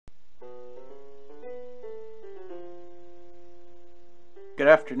Good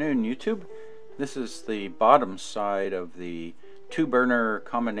afternoon, YouTube. This is the bottom side of the two-burner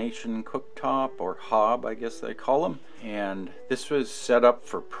combination cooktop, or hob I guess they call them, and this was set up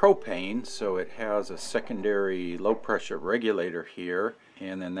for propane, so it has a secondary low pressure regulator here,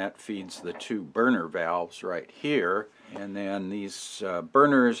 and then that feeds the two burner valves right here. And then these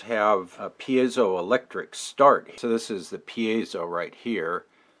burners have a piezoelectric start. So this is the piezo right here,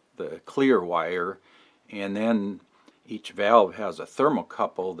 the clear wire, and then each valve has a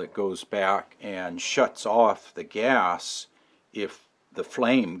thermocouple that goes back and shuts off the gas if the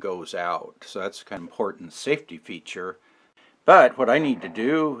flame goes out. So that's kind of important safety feature. But what I need to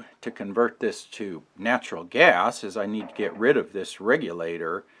do to convert this to natural gas is I need to get rid of this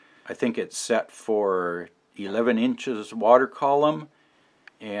regulator. I think it's set for 11 inches water column,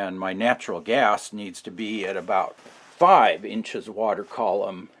 and my natural gas needs to be at about 5 inches water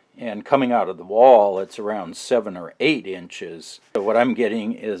column, and coming out of the wall it's around 7 or 8 inches. So what I'm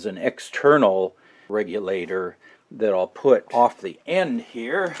getting is an external regulator that I'll put off the end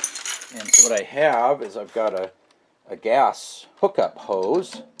here. And so what I have is I've got a gas hookup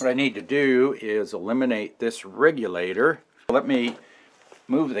hose. What I need to do is eliminate this regulator. Let me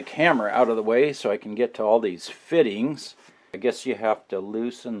move the camera out of the way so I can get to all these fittings. I guess you have to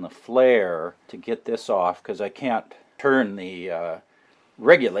loosen the flare to get this off, because I can't turn the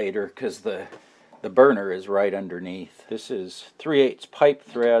regulator because the burner is right underneath. This is 3/8 pipe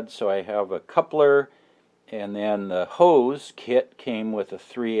thread, so I have a coupler, and then the hose kit came with a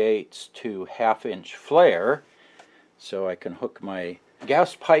 3/8 to 1/2 inch flare, so I can hook my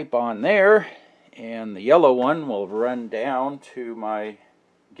gas pipe on there, and the yellow one will run down to my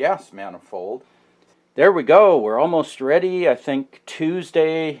gas manifold. There we go, we're almost ready. I think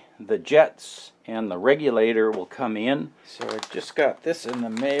Tuesday the jets and the regulator will come in. So I just got this in the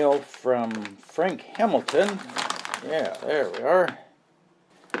mail from Frank Hamilton. Yeah, there we are.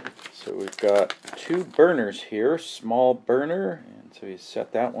 So we've got two burners here, small burner, and so you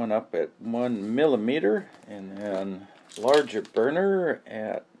set that one up at 1 millimeter, and then larger burner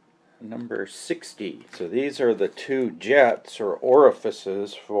at number 60. So these are the two jets or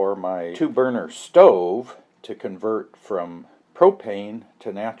orifices for my two-burner stove to convert from propane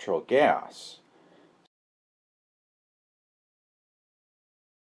to natural gas.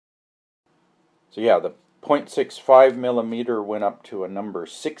 So yeah, the 0.65 millimeter went up to a number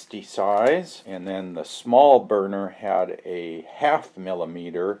 60 size, and then the small burner had a 1/2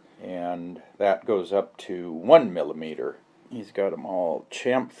 millimeter, and that goes up to 1 millimeter. He's got them all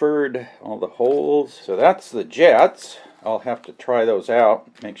chamfered, all the holes. So that's the jets. I'll have to try those out,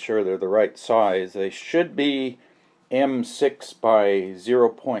 make sure they're the right size. They should be M6 by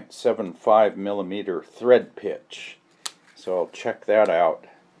 0.75 millimeter thread pitch. So I'll check that out.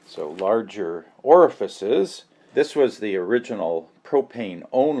 So larger orifices. This was the original propane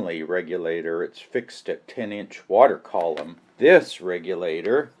only regulator. It's fixed at 10-inch water column. This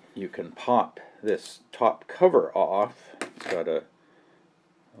regulator, you can pop this top cover off. It's got a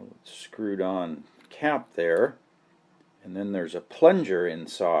screwed on cap there, and then there's a plunger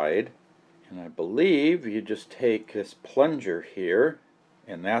inside, and I believe you just take this plunger here,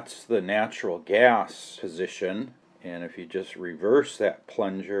 and that's the natural gas position, and if you just reverse that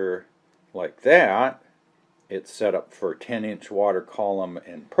plunger like that, it's set up for 10-inch water column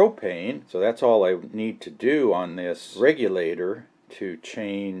and propane. So that's all I need to do on this regulator to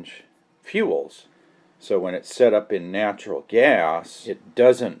change fuels. So when it's set up in natural gas, it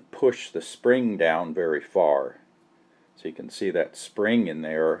doesn't push the spring down very far. So you can see that spring in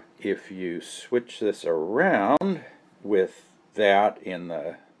there. If you switch this around with that in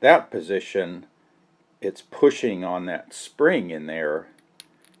that position, it's pushing on that spring in there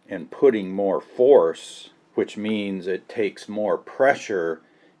and putting more force, which means it takes more pressure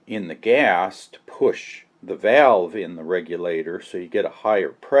in the gas to push the valve in the regulator, so you get a higher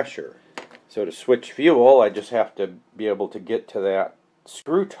pressure. So to switch fuel, I just have to be able to get to that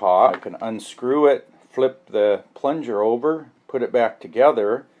screw top. I can unscrew it, flip the plunger over, put it back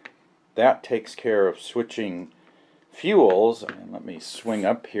together. That takes care of switching fuels. And let me swing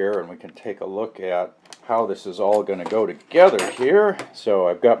up here and we can take a look at how this is all going to go together here. So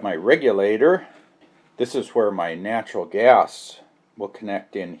I've got my regulator. This is where my natural gas will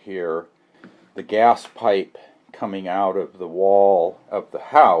connect in here. The gas pipe coming out of the wall of the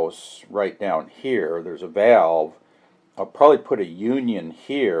house right down here, there's a valve. I'll probably put a union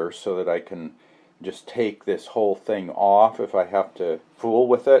here so that I can just take this whole thing off if I have to fool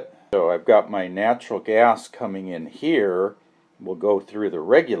with it. So I've got my natural gas coming in here, will go through the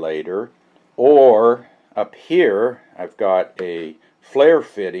regulator, or up here I've got a flare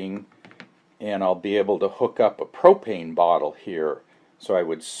fitting, and I'll be able to hook up a propane bottle here. So I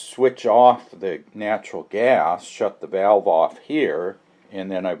would switch off the natural gas, shut the valve off here, and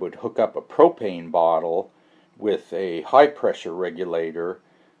then I would hook up a propane bottle with a high pressure regulator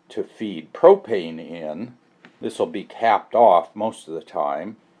to feed propane in. This will be capped off most of the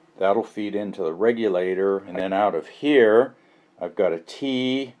time. That'll feed into the regulator, and then out of here I've got a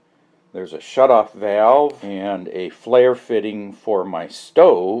T, there's a shutoff valve, and a flare fitting for my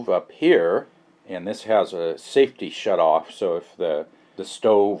stove up here. And this has a safety shutoff, so if the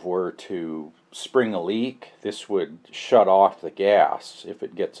stove were to spring a leak, this would shut off the gas if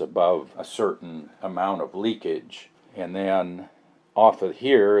it gets above a certain amount of leakage. And then off of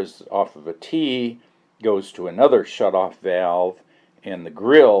here is off of a T, goes to another shutoff valve, and the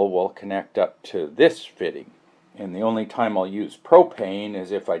grill will connect up to this fitting. And the only time I'll use propane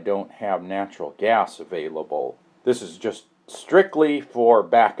is if I don't have natural gas available. This is just strictly for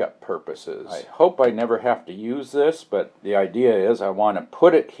backup purposes. I hope I never have to use this, but the idea is I want to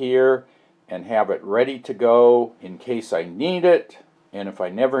put it here and have it ready to go in case I need it, and if I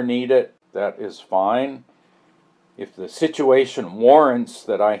never need it, that is fine. If the situation warrants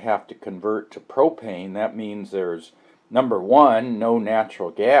that I have to convert to propane, that means there's, number one, no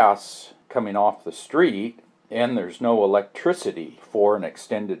natural gas coming off the street, and there's no electricity for an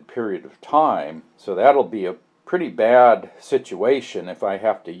extended period of time. So that'll be a pretty bad situation if I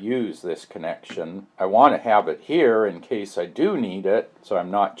have to use this connection. I want to have it here in case I do need it, so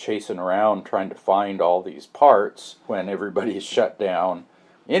I'm not chasing around trying to find all these parts when everybody's shut down.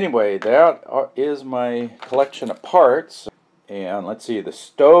 Anyway, that is my collection of parts. And let's see, the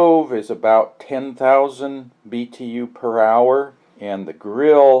stove is about 10,000 BTU per hour, and the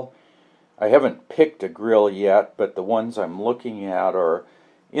grill, I haven't picked a grill yet, but the ones I'm looking at are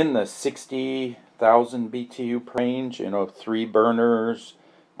in the 60,000 BTU range, 3 burners,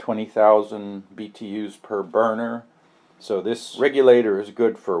 20,000 BTUs per burner. So this regulator is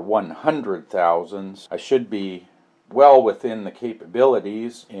good for 100,000. I should be well within the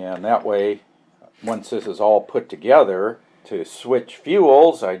capabilities, and that way, once this is all put together, to switch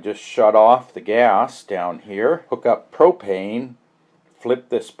fuels, I just shut off the gas down here, hook up propane, flip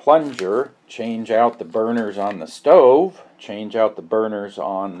this plunger, change out the burners on the stove, change out the burners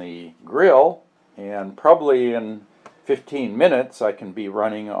on the grill, and probably in 15 minutes I can be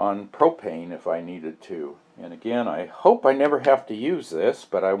running on propane if I needed to. And again, I hope I never have to use this,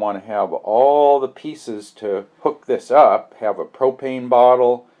 but I want to have all the pieces to hook this up, have a propane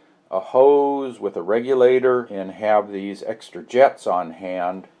bottle, a hose with a regulator, and have these extra jets on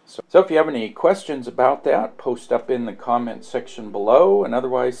hand. So if you have any questions about that, post up in the comment section below, and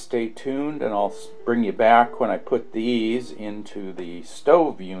otherwise stay tuned and I'll bring you back when I put these into the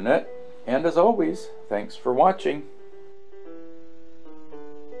stove unit. And as always, thanks for watching.